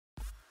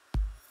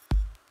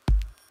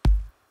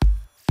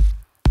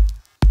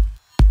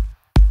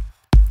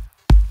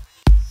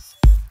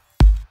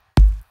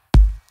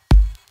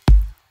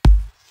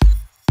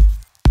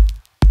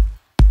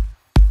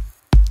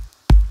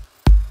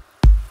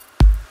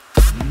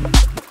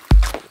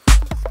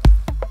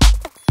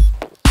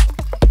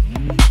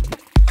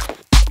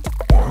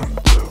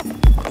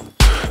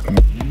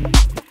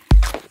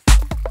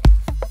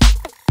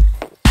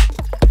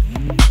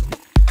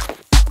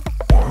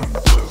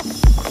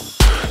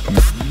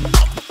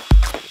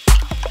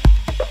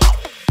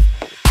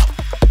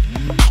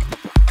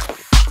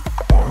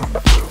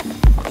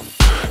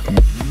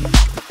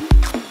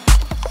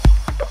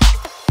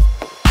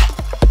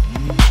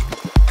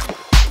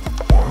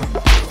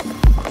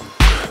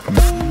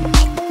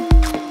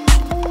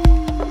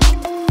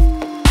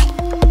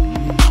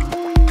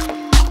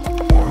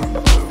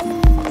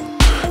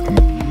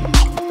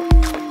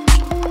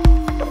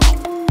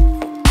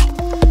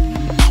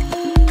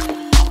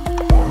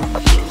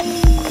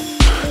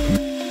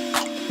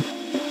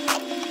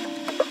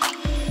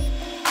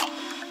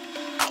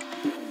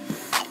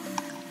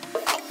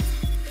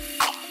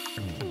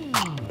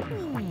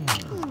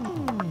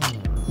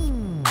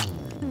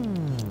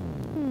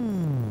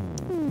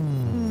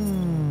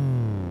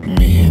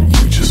Me and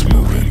you just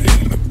moving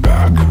in the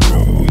back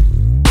room.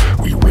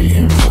 We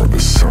waiting for the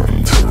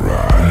sun to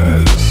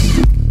rise.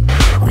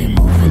 We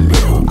move a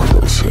little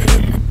closer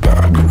in the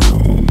back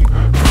room,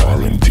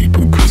 falling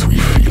deeper cause we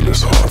feel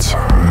it's our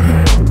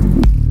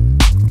time.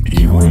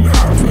 You and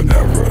I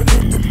forever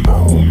in the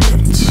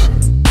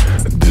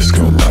moment.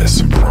 Disco lights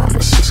and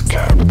promises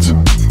kept.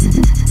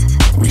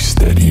 We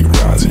steady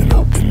rising,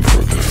 open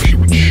for the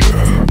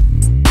future,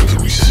 cause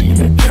we seen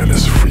it and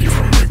it's free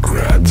from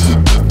regret.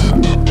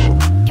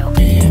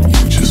 Me and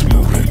you just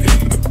moving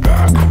in the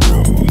back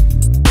room.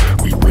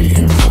 We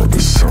waiting for the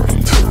sun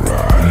to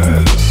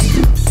rise.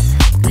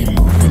 We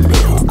move a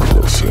little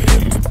closer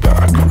in the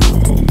back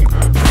room,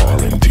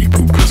 falling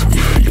deeper cause we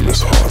feel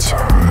it's our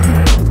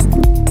time.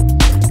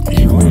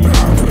 You and I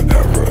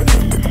forever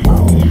in the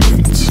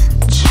moment.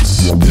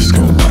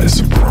 Disco lights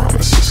and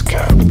promises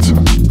kept.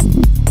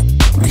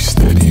 We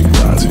steady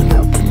rising,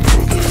 open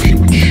for the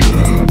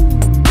future,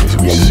 cause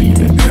we seen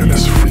it and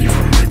it's free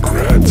from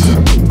regret.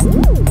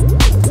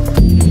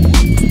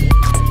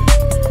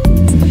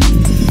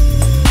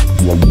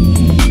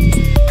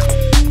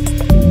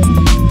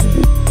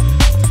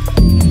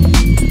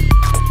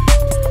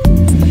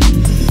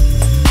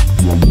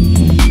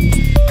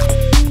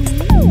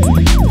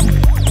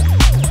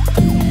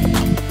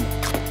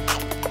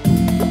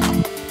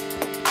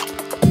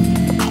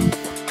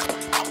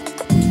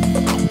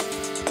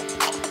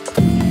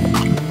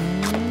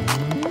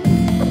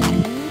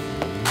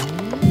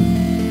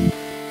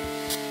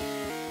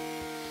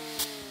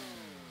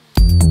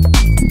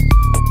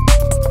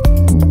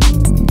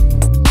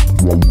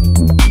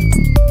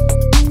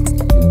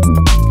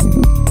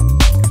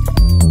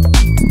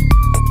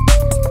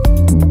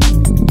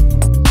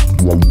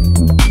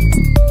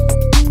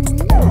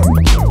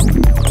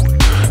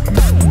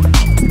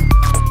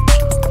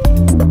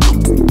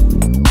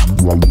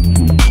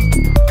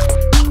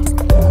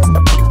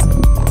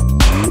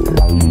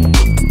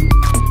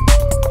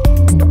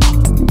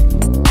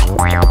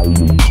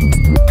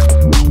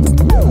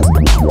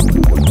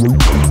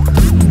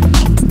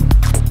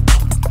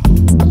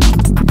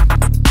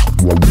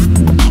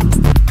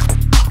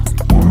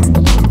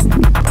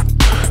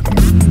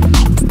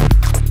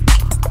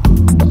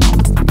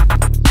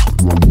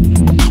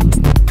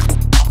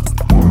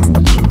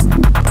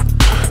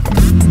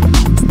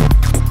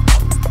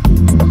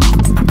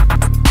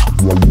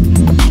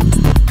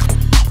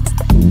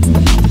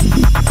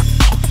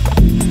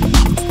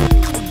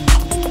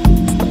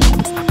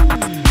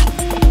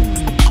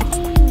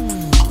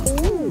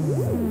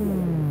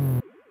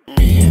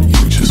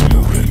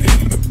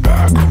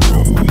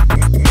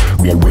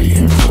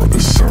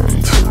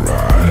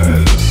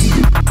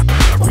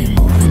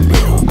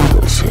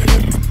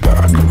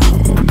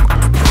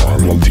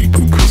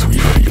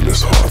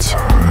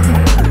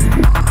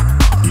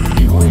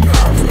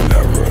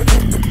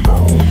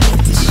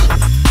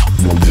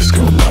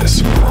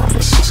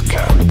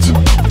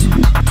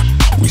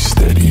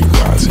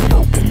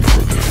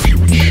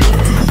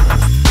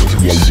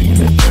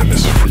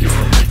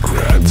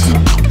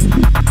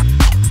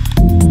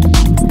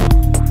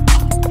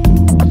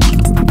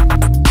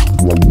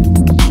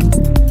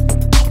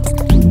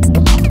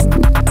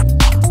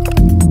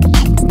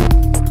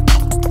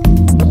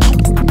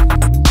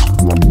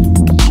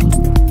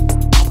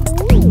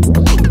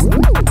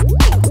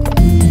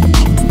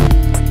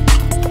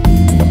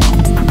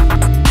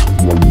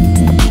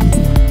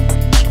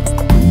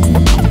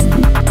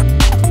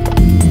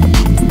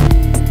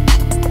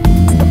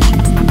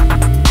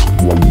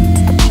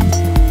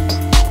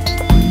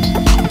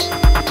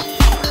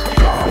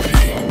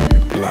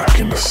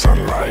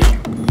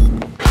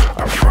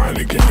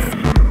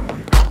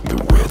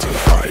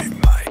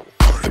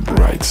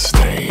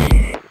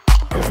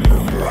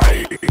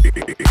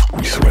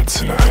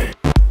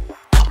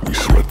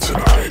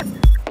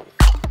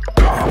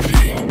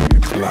 Coffee,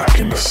 black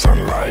in the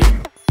sunlight.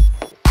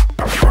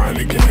 I find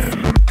again